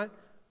it's not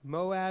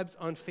Moab's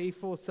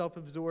unfaithful,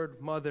 self-absorbed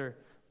mother,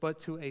 but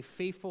to a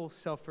faithful,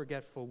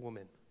 self-forgetful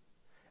woman.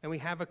 And we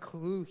have a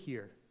clue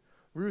here.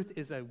 Ruth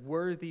is a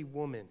worthy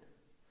woman.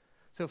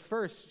 So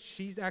first,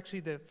 she's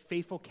actually the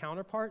faithful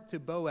counterpart to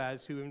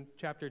Boaz, who in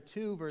chapter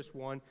 2, verse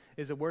 1,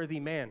 is a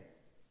worthy man.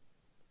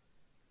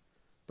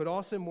 But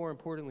also, more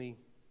importantly,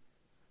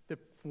 the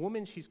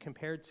woman she's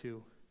compared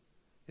to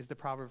is the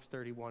Proverbs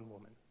 31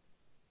 woman.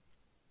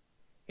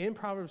 in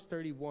Proverbs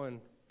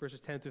 31, verses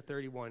 10 through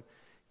 31,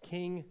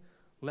 King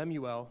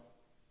Lemuel,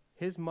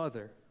 his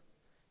mother,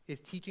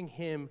 is teaching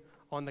him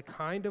on the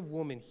kind of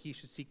woman he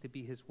should seek to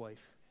be his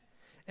wife.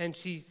 And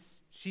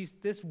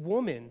this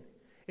woman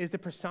is the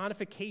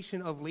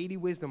personification of Lady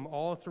Wisdom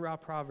all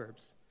throughout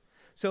Proverbs.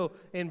 So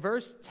in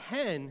verse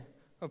 10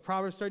 of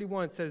Proverbs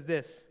 31, it says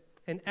this,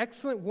 an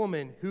excellent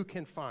woman who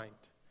can find.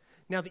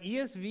 Now the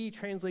ESV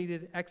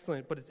translated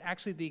excellent, but it's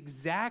actually the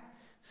exact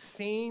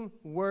same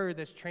word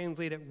that's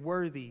translated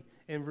worthy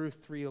in Ruth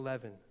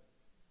 3:11.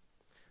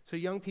 So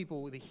young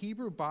people, the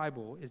Hebrew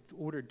Bible is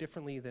ordered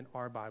differently than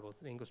our Bibles,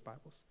 the English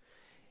Bibles.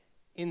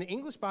 In the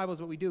English Bibles,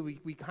 what we do,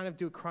 we kind of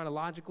do it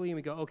chronologically, and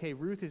we go, okay,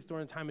 Ruth is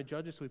during the time of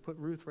Judges, so we put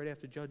Ruth right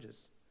after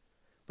Judges.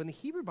 But in the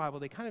Hebrew Bible,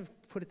 they kind of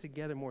put it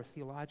together more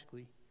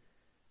theologically.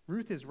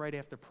 Ruth is right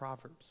after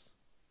Proverbs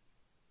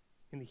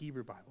in the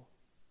Hebrew Bible.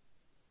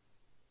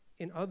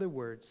 In other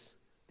words,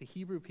 the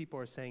Hebrew people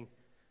are saying,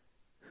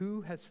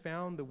 who has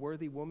found the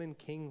worthy woman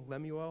King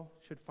Lemuel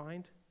should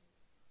find?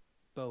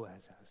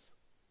 Boaz has.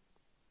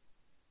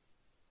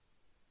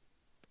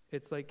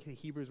 It's like the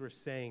Hebrews were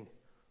saying,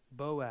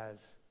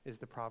 Boaz is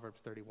the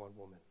Proverbs 31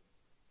 woman.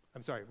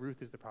 I'm sorry,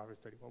 Ruth is the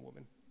Proverbs 31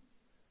 woman.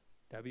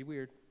 That'd be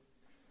weird.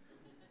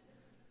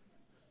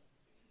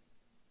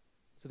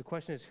 So the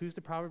question is, who's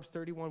the Proverbs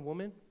 31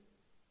 woman?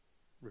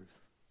 Ruth.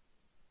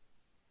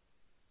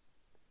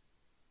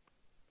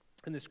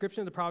 And the description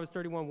of the Proverbs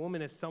 31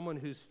 woman is someone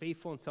who's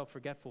faithful and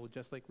self-forgetful,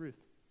 just like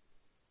Ruth.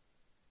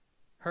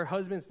 Her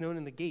husband's known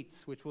in the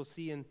gates, which we'll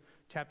see in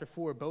chapter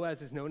 4.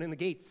 Boaz is known in the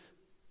gates.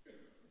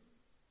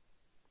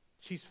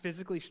 She's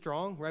physically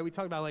strong, right? We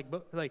talked about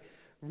like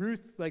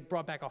Ruth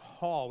brought back a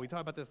haul. We talked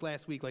about this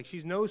last week. Like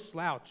she's no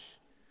slouch.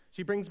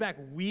 She brings back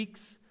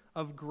weeks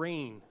of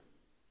grain.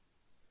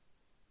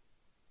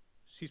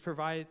 She's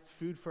provided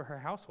food for her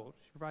household.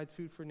 She provides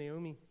food for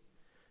Naomi.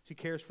 She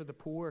cares for the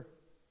poor.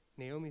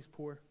 Naomi's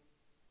poor.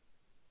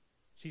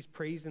 She's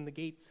praised in the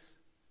gates,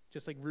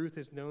 just like Ruth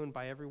is known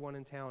by everyone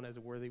in town as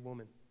a worthy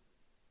woman.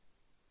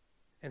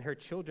 And her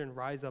children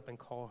rise up and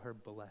call her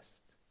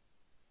blessed.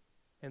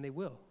 And they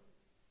will.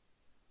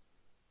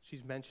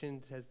 She's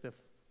mentioned as the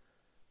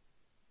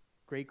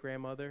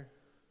great-grandmother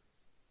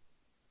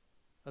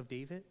of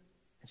David,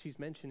 and she's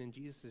mentioned in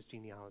Jesus'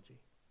 genealogy.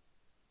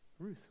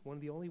 Ruth, one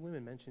of the only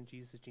women mentioned in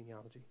Jesus'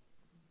 genealogy.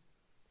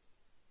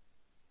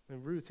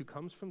 And Ruth, who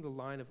comes from the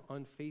line of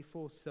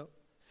unfaithful,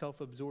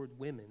 self-absorbed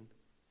women,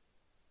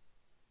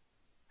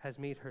 has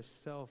made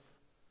herself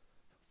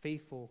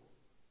faithful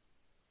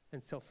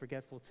and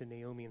self-forgetful to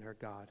Naomi and her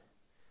God.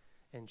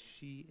 And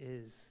she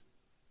is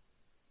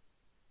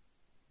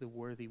the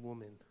worthy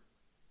woman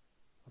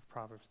of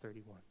Proverbs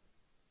 31.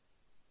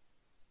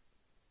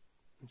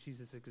 And she's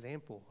this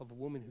example of a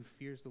woman who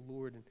fears the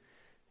Lord. And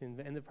in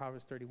the end of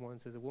Proverbs 31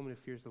 says, a woman who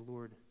fears the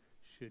Lord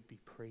should be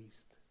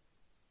praised.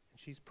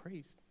 And she's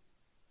praised.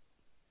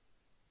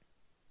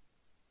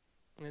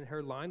 And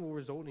her line will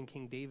result in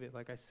King David,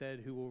 like I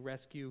said, who will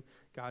rescue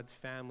God's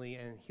family,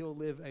 and he'll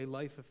live a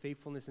life of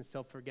faithfulness and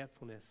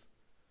self-forgetfulness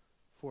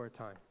for a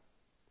time.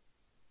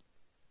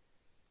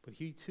 But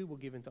he too will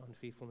give into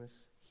unfaithfulness.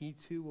 He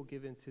too will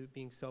give into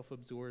being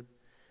self-absorbed.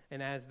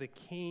 And as the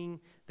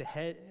king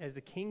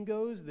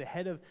goes, the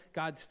head of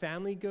God's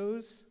family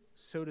goes,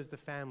 so does the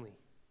family.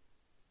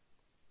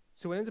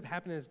 So what ends up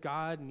happening is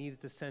God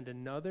needed to send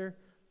another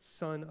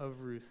son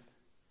of Ruth.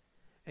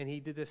 And he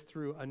did this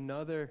through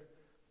another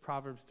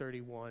Proverbs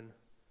 31,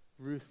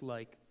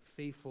 Ruth-like,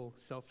 faithful,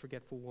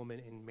 self-forgetful woman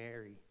in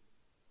Mary.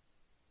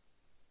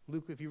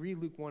 Luke, if you read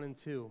Luke 1 and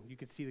 2, you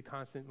can see the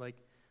constant,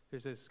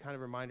 there's this kind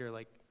of reminder,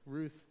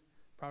 Ruth,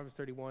 Proverbs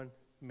 31,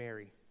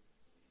 Mary.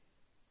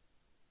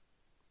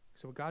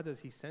 So what God does,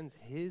 he sends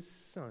his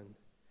son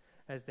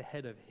as the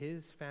head of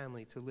his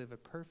family to live a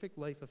perfect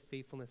life of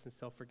faithfulness and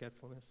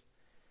self-forgetfulness.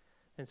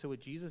 And so what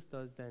Jesus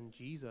does then,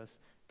 Jesus,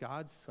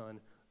 God's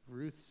son,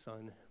 Ruth's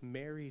son,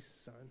 Mary's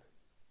son,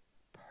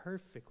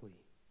 perfectly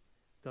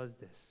does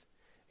this.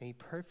 And he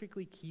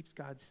perfectly keeps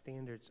God's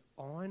standards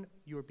on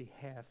your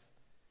behalf.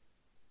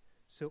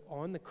 So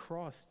on the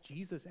cross,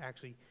 Jesus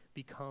actually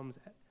becomes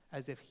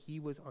as if he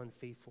was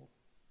unfaithful.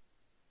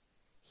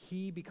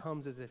 He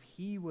becomes as if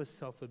he was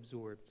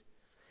self-absorbed.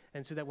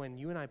 And so that when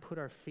you and I put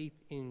our faith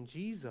in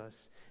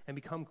Jesus and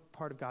become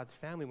part of God's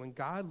family, when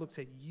God looks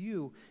at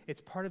you, it's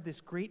part of this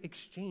great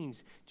exchange.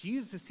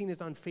 Jesus is seen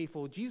as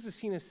unfaithful. Jesus is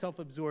seen as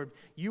self-absorbed.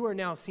 You are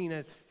now seen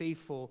as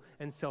faithful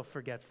and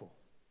self-forgetful.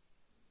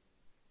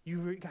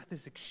 You got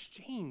this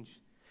exchange.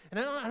 And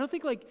I don't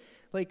think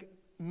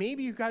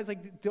maybe you guys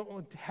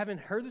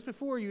haven't heard this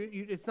before.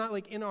 It's not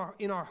in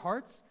our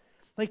hearts.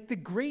 The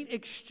great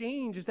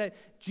exchange is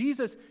that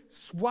Jesus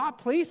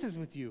swapped places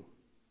with you.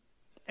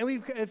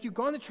 And if you've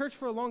gone to church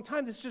for a long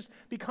time, this just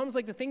becomes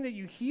the thing that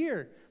you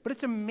hear. But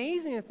it's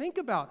amazing to think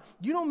about.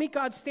 You don't meet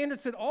God's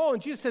standards at all,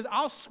 and Jesus says,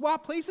 I'll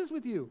swap places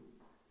with you.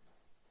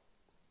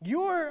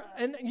 You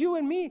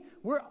and me,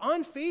 we're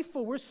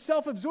unfaithful. We're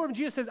self-absorbed. And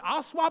Jesus says,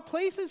 I'll swap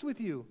places with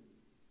you.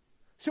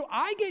 So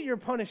I get your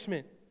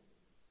punishment.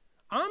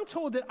 I'm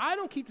told that I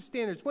don't keep the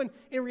standards, when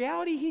in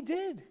reality he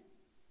did.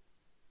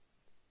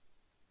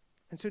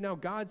 And so now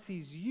God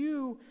sees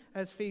you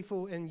as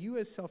faithful and you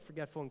as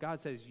self-forgetful, and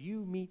God says,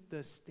 you meet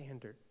the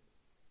standard.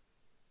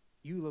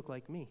 You look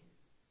like me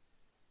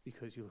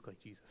because you look like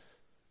Jesus.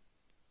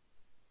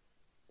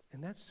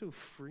 And that's so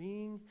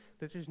freeing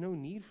that there's no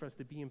need for us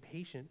to be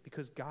impatient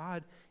because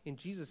God in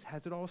Jesus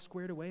has it all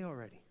squared away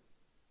already.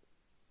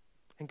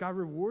 And God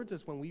rewards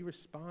us when we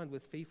respond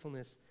with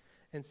faithfulness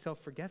and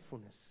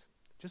self-forgetfulness,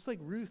 just like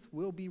Ruth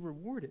will be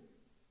rewarded.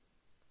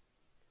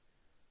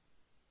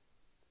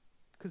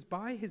 Because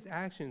by his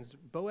actions,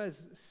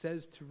 Boaz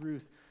says to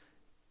Ruth,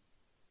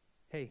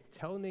 hey,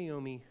 tell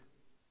Naomi,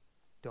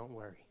 don't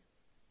worry.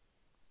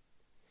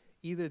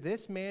 Either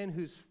this man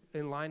who's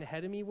in line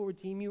ahead of me will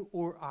redeem you,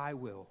 or I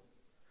will.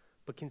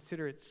 But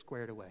consider it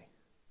squared away.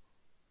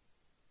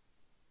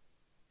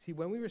 See,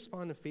 when we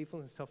respond to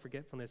faithfulness and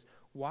self-forgetfulness,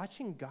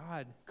 watching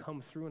God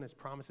come through in his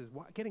promises,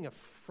 getting a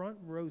front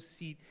row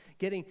seat,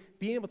 being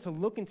able to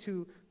look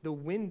into the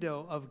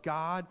window of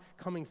God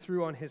coming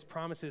through on his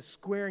promises,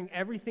 squaring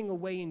everything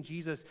away in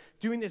Jesus,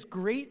 doing this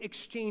great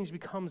exchange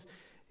becomes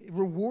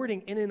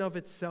rewarding in and of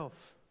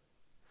itself.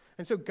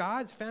 And so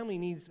God's family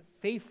needs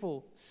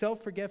faithful,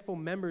 self-forgetful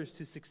members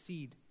to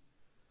succeed.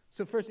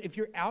 So first, if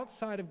you're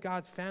outside of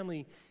God's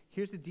family,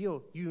 here's the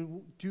deal.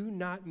 You do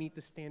not meet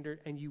the standard,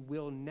 and you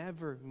will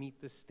never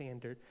meet the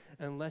standard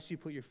unless you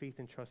put your faith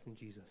and trust in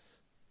Jesus.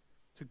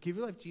 So give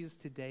your life to Jesus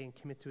today and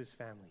commit to his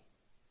family.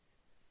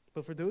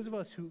 But for those of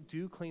us who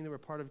do claim that we're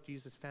part of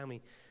Jesus'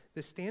 family,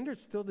 the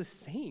standard's still the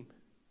same.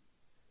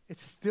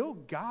 It's still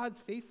God's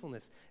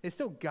faithfulness. It's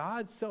still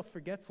God's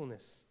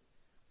self-forgetfulness.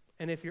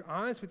 And if you're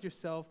honest with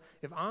yourself,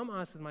 if I'm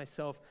honest with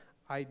myself,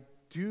 I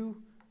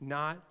do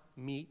not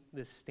meet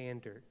the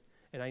standard.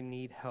 And I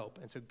need help.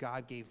 And so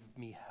God gave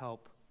me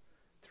help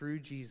through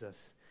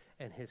Jesus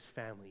and his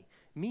family.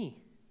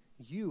 Me,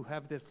 you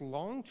have this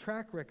long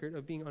track record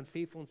of being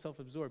unfaithful and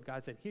self-absorbed.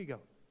 God said, here you go.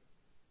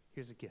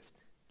 Here's a gift,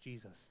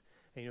 Jesus.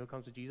 And you know what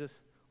comes with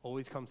Jesus?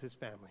 Always comes his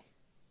family.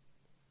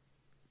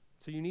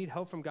 So you need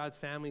help from God's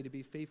family to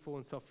be faithful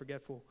and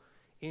self-forgetful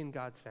in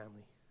God's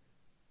family.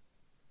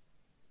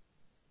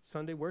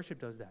 Sunday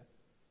worship does that.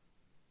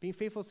 Being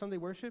faithful to Sunday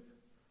worship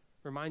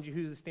reminds you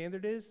who the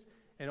standard is.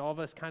 And all of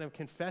us kind of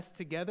confess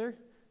together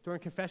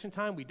during confession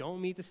time. We don't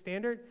meet the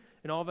standard.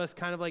 And all of us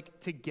kind of like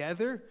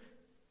together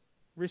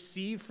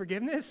receive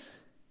forgiveness.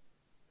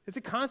 It's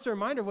a constant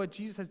reminder of what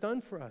Jesus has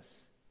done for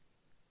us.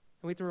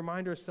 And we have to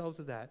remind ourselves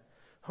of that.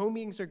 Home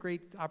meetings are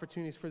great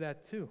opportunities for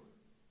that too.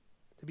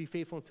 To be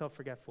faithful and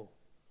self-forgetful.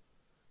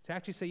 To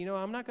actually say,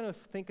 I'm going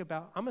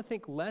to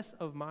think less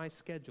of my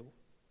schedule.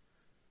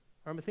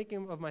 Or I'm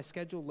thinking of my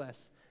schedule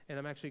less. And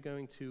I'm actually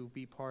going to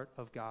be part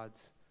of God's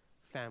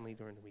family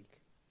during the week.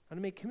 I'm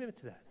going to make a commitment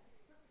to that.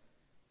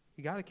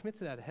 You got to commit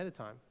to that ahead of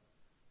time.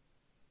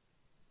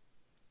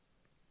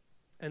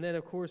 And then,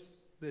 of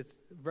course,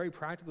 this very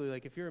practically,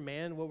 like if you're a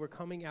man, we're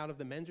coming out of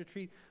the men's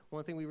retreat,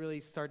 one thing we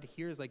really start to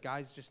hear is like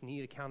guys just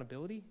need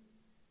accountability.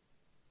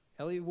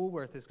 Elliot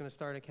Woolworth is going to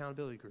start an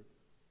accountability group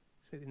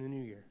in the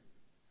new year.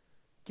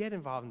 Get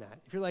involved in that.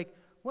 If you're like,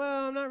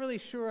 well, I'm not really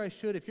sure I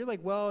should. If you're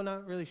like, well,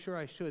 not really sure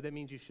I should, that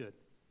means you should.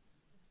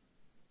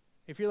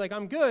 If you're like,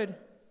 I'm good,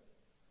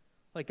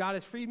 like God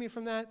has freed me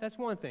from that, that's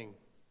one thing.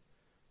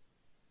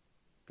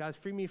 God's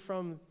freed me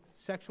from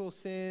sexual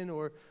sin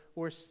or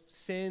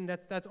sin,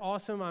 that's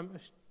awesome.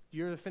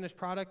 You're the finished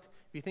product.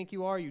 If you think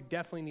you are, you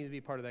definitely need to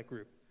be part of that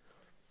group.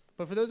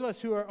 But for those of us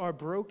who are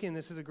broken,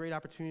 this is a great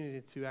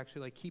opportunity to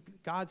actually like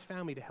keep God's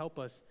family to help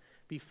us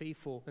be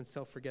faithful and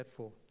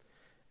self-forgetful.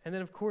 And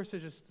then, of course,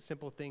 there's just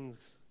simple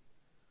things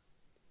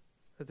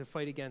that to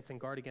fight against and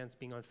guard against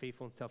being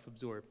unfaithful and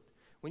self-absorbed.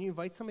 When you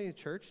invite somebody to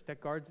church,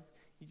 that guards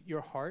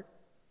your heart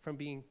from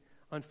being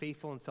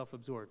unfaithful and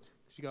self-absorbed.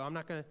 Because you go, I'm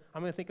going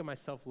to think of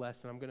myself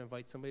less, and I'm going to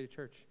invite somebody to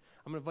church.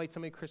 I'm going to invite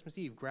somebody to Christmas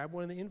Eve. Grab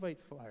one of the invite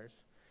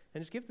flyers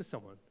and just give it to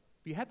someone.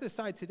 But you have to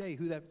decide today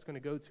who that's going to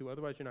go to,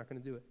 otherwise you're not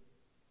going to do it.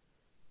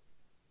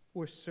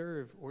 Or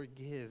serve or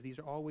give. These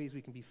are all ways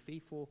we can be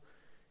faithful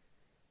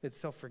and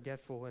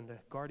self-forgetful and to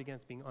guard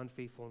against being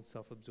unfaithful and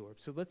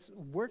self-absorbed. So let's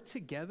work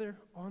together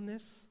on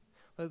this.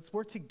 Let's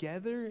work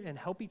together and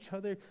help each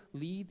other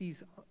lead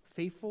these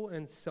faithful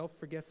and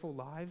self-forgetful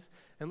lives.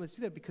 And let's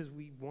do that because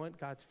we want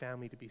God's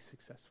family to be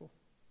successful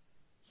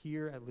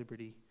here at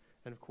Liberty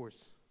and, of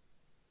course,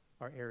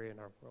 our area and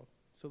our world.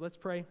 So let's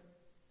pray,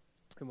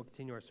 and we'll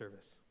continue our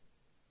service.